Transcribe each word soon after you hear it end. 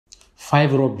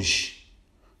5 rubbish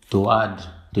to add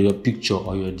to your picture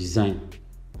or your design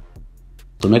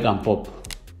to make am pop.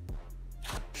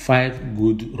 5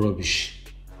 good rubbish.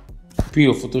 Put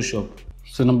your Photoshop.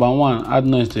 So number 1, add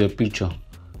noise to your picture.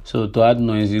 So to add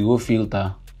noise, you go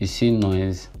filter, you see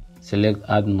noise, select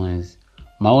add noise.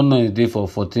 My own noise is there for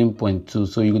 14.2,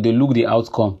 so you go dey look the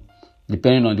outcome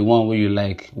depending on the one where you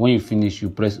like. When you finish, you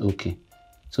press OK.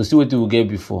 So see what you will get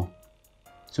before,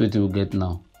 see what you will get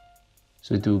now,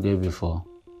 see what you will get before,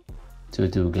 see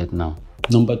what you will get now.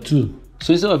 Number 2,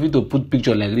 so instead of you to put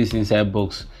picture like this inside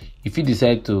box, if you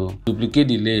decide to duplicate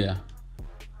the layer,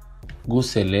 go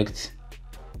select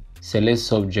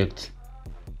subject,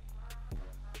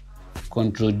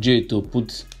 Ctrl J to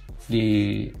put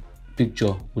the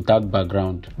picture without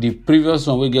background. The previous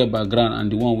one will get background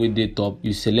and the one with the top,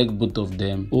 you select both of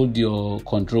them, hold your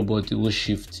control button, go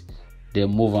shift, then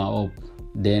move am up.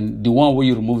 Then the one where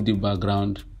you remove the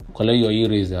background, collect your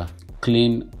eraser,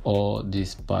 clean all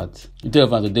this part. Instead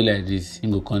of to do like this,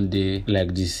 you go come dey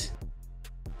like this.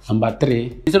 Number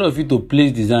 3, instead of you to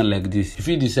place design like this, if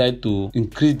you decide to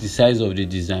increase the size of the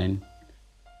design,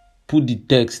 put the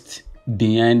text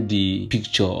behind the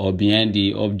picture or behind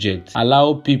the object.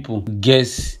 Allow people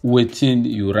guess wetin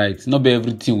you write. Not be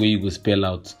everything where you go spell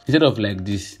out. Instead of like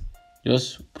this,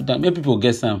 just put am, make people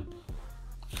guess am.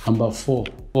 Number 4,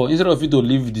 instead of you to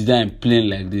leave design plain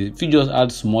like this, if you just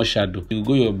add small shadow, you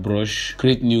go your brush,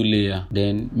 create new layer,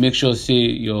 then make sure say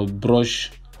your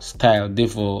brush style dey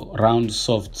for round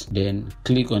soft, then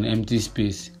click on empty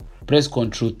space, press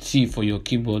Ctrl T for your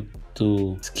keyboard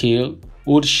to scale,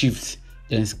 hold shift,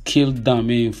 then scale down,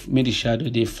 make the shadow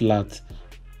dey flat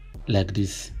like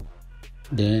this,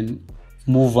 then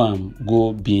move am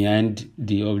go behind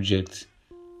the object,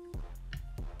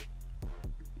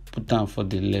 put am for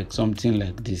the leg, something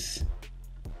like this,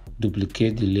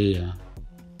 duplicate the layer,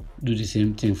 do the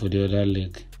same thing for the other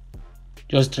leg.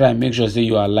 Just try and make sure say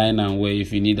you align am well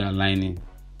if you need aligning.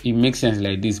 It makes sense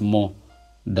like this more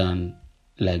than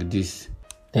like this.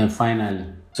 Then finally,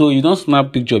 so you don't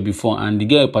snap picture before and you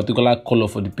get a particular color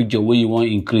for the picture where you want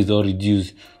increase or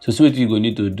reduce. So see what you go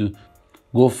need to do.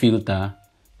 Go filter,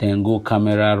 then go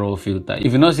camera raw filter.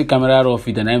 If you not see camera raw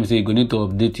filter, I'm saying you go need to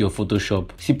update your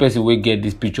Photoshop. See person will get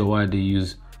this picture what they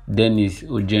use. Dennis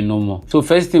Ojenomo. So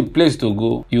first thing, place to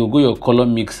go, you go your color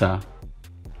mixer.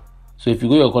 So if you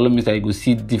go your color mixer, you go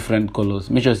see different colors.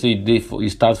 Make sure say you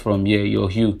start from here,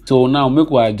 your hue. So now make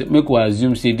we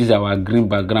assume say this is our green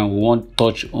background. We want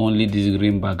touch only this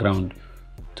green background.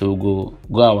 So go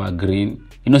our green.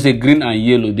 You know say green and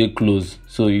yellow they close.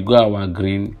 So you go our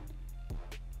green.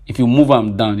 If you move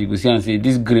them down, you go see and say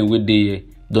this green with the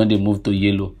don't they move to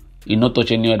yellow. You not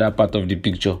touch any other part of the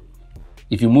picture.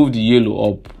 If you move the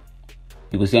yellow up,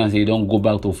 you go see and say you don't go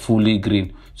back to fully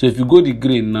green. So if you go the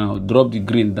green now, drop the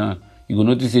green down, you go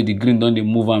notice say the green don't they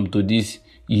move them to this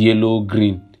yellow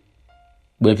green.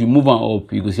 But if you move them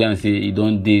up, you go see and say it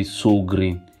don't they so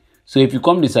green. So if you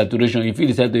come to saturation, if you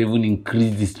decide to even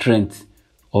increase the strength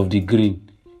of the green,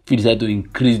 if you decide to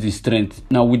increase the strength,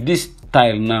 now with this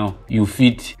style now, you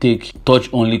fit take touch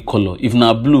only color. If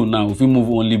now blue now, if you move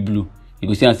only blue, you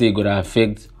go see and say it gonna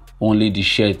affect only the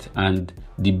shirt and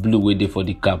the blue way there for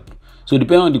the cap. So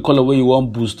depending on the color where you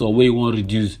want boost or where you want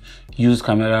reduce, use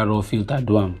camera raw filter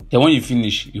do am. Then when you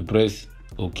finish, you press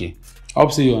OK. I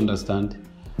hope so you understand.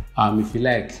 If you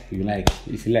like,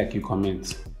 if you like, you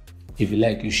comment. If you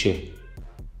like, you share.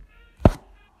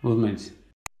 Movement.